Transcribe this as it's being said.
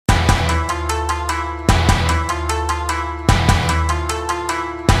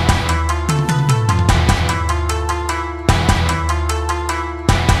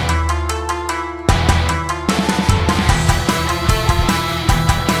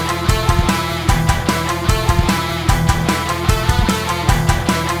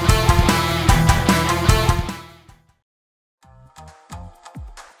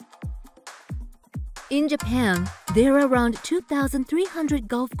In Japan, there are around 2,300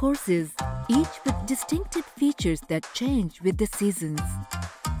 golf courses, each with distinctive features that change with the seasons.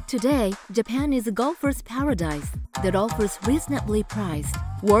 Today, Japan is a golfer's paradise that offers reasonably priced,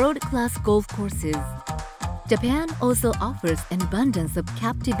 world-class golf courses. Japan also offers an abundance of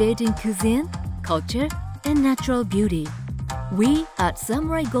captivating cuisine, culture, and natural beauty. We at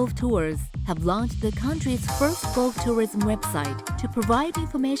Samurai Golf Tours have launched the country's first golf tourism website to provide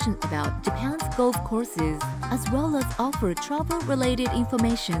information about Japan's golf courses, as well as offer travel-related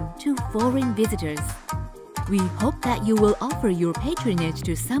information to foreign visitors. We hope that you will offer your patronage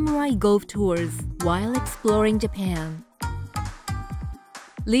to Samurai Golf Tours while exploring Japan.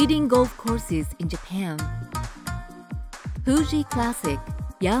 Leading golf courses in Japan. Fuji Classic,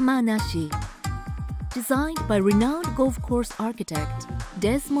 Yamanashi. Designed by renowned golf course architect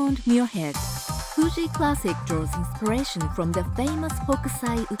Desmond Muirhead, Fuji Classic draws inspiration from the famous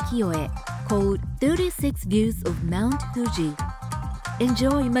Hokusai ukiyo-e called 36 Views of Mount Fuji.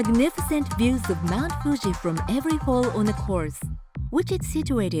 Enjoy magnificent views of Mount Fuji from every hole on the course, which is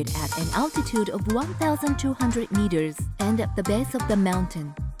situated at an altitude of 1,200 meters and at the base of the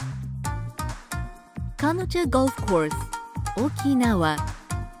mountain. Kanocha Golf Course, Okinawa.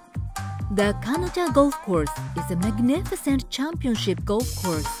 The Kanocha Golf Course is a magnificent championship golf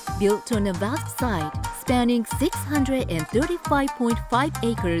course built on a vast site spanning 635.5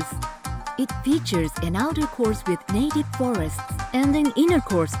 acres. It features an outer course with native forests and an inner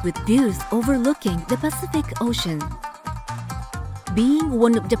course with views overlooking the Pacific Ocean. Being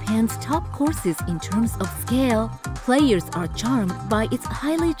one of Japan's top courses in terms of scale, players are charmed by its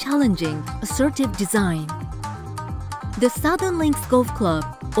highly challenging, assertive design. The Southern Links Golf Club,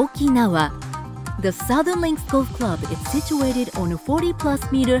 Okinawa. The Southern Links Golf Club is situated on a 40-plus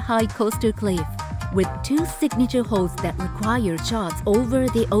meter high coastal cliff with two signature holes that require shots over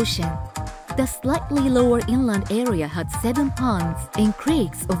the ocean. The slightly lower inland area has 7 ponds and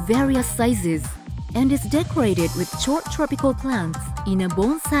creeks of various sizes and is decorated with short tropical plants in a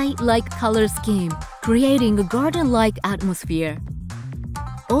bonsai-like color scheme, creating a garden-like atmosphere.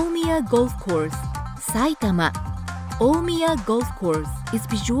 Omiya Golf Course, Saitama. Omiya Golf Course is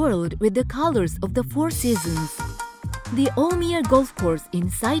bejeweled with the colors of the four seasons. The Omiya Golf Course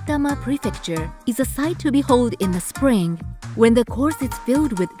in Saitama Prefecture is a sight to behold in the spring, when the course is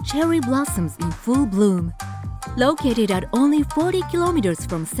filled with cherry blossoms in full bloom. Located at only 40 kilometers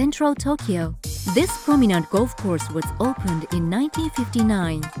from central Tokyo, this prominent golf course was opened in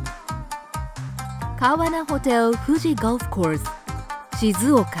 1959. Kawana Hotel Fuji Golf Course,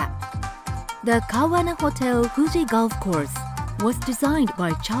 Shizuoka. The Kawana Hotel Fuji Golf Course was designed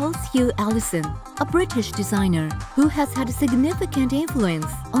by Charles Hugh Allison, a British designer who has had a significant influence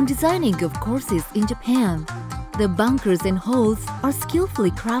on designing of courses in Japan. The bunkers and holes are skillfully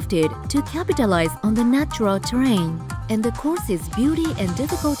crafted to capitalize on the natural terrain, and the course's beauty and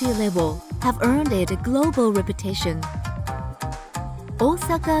difficulty level have earned it a global reputation.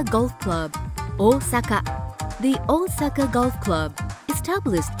 Osaka Golf Club, Osaka. The Osaka Golf Club,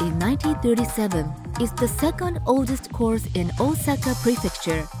 established in 1937, is the second oldest course in Osaka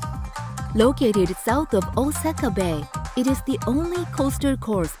Prefecture. Located south of Osaka Bay, it is the only coastal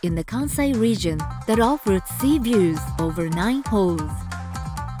course in the Kansai region that offers sea views over 9 holes.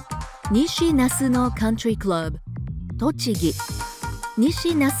 Nishi Nasuno Country Club, Tochigi.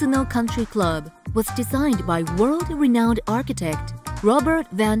 Nishi Nasuno Country Club was designed by world-renowned architect Robert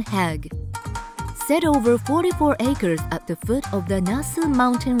Van Hag. Set over 44 acres at the foot of the Nasu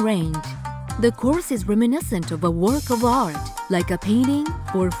mountain range, the course is reminiscent of a work of art, like a painting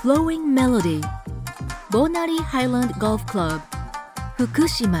or flowing melody. Bonari Highland Golf Club,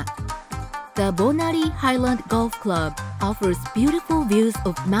 Fukushima. The Bonari Highland Golf Club offers beautiful views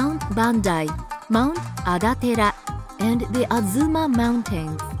of Mount Bandai, Mount Adatera, and the Azuma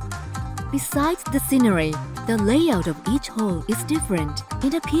Mountains. Besides the scenery, the layout of each hole is different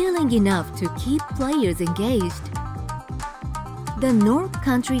and appealing enough to keep players engaged. The North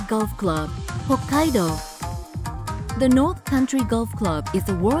Country Golf Club, Hokkaido. The North Country Golf Club is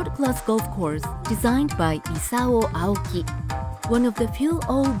a world-class golf course designed by Isao Aoki. One of the few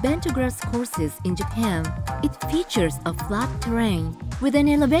old bent-grass courses in Japan, it features a flat terrain with an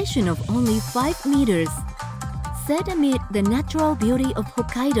elevation of only 5 meters. Set amid the natural beauty of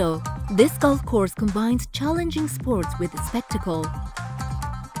Hokkaido, this golf course combines challenging sports with spectacle.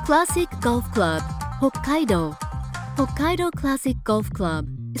 Classic Golf Club, Hokkaido. Hokkaido Classic Golf Club,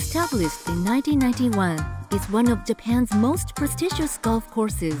 established in 1991, is one of Japan's most prestigious golf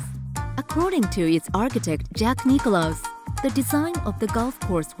courses. According to its architect Jack Nicklaus, the design of the golf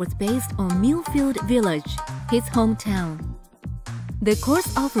course was based on Millfield Village, his hometown. The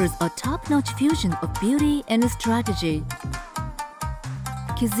course offers a top-notch fusion of beauty and strategy.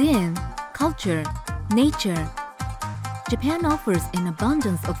 Cuisine, culture, nature. Japan offers an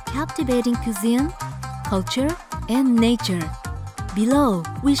abundance of captivating cuisine, culture, and nature. Below,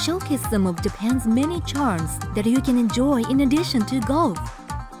 we showcase some of Japan's many charms that you can enjoy in addition to golf.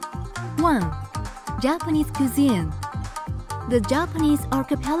 1. Japanese cuisine. The Japanese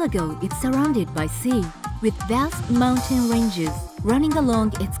archipelago is surrounded by sea, with vast mountain ranges running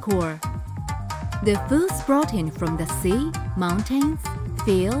along its core. The foods brought in from the sea, mountains,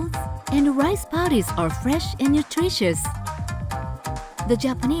 fields, and rice paddies are fresh and nutritious. The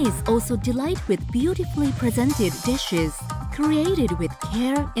Japanese also delight with beautifully presented dishes, created with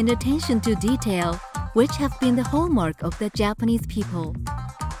care and attention to detail, which have been the hallmark of the Japanese people.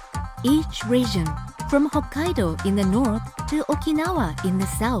 Each region, from Hokkaido in the north to Okinawa in the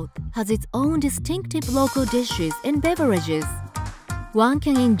south, has its own distinctive local dishes and beverages. One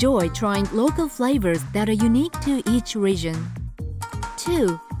can enjoy trying local flavors that are unique to each region.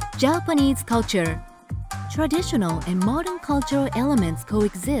 2. Japanese culture. Traditional and modern cultural elements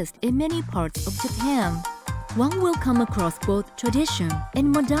coexist in many parts of Japan. One will come across both tradition and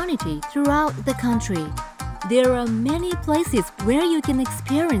modernity throughout the country. There are many places where you can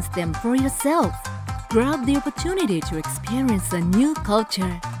experience them for yourself. Grab the opportunity to experience a new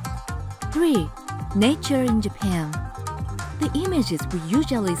culture. 3. Nature in Japan. The images we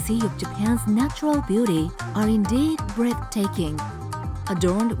usually see of Japan's natural beauty are indeed breathtaking.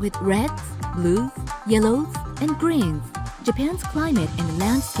 Adorned with reds, blues, yellows, and greens, Japan's climate and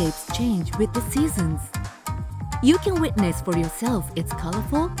landscapes change with the seasons. You can witness for yourself its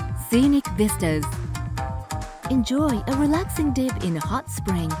colorful, scenic vistas. Enjoy a relaxing dip in a hot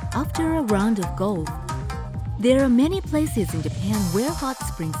spring after a round of golf. There are many places in Japan where hot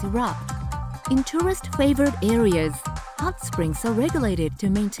springs erupt. In tourist-favored areas, hot springs are regulated to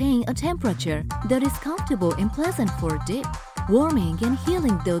maintain a temperature that is comfortable and pleasant for a dip, warming and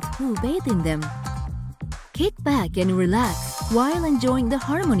healing those who bathe in them. Kick back and relax while enjoying the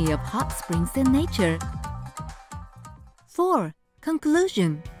harmony of hot springs and nature. 4.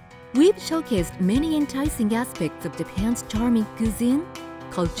 Conclusion. We've showcased many enticing aspects of Japan's charming cuisine,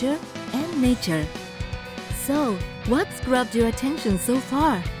 culture, and nature. So, what's grabbed your attention so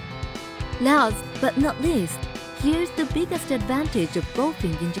far? Last but not least, here's the biggest advantage of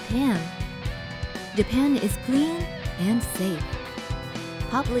golfing in Japan. Japan is clean and safe.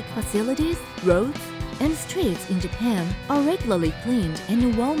 Public facilities, roads, and streets in Japan are regularly cleaned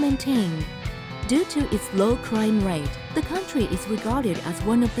and well-maintained. Due to its low crime rate, the country is regarded as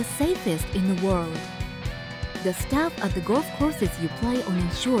one of the safest in the world. The staff at the golf courses you play on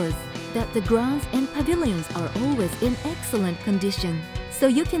ensures that the grounds and pavilions are always in excellent condition, so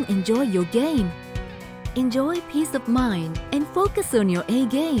you can enjoy your game. Enjoy peace of mind and focus on your A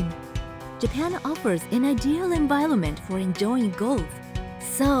game. Japan offers an ideal environment for enjoying golf.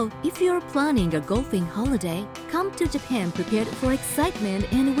 So, if you're planning a golfing holiday, come to Japan prepared for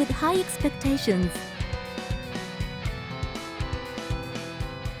excitement and with high expectations.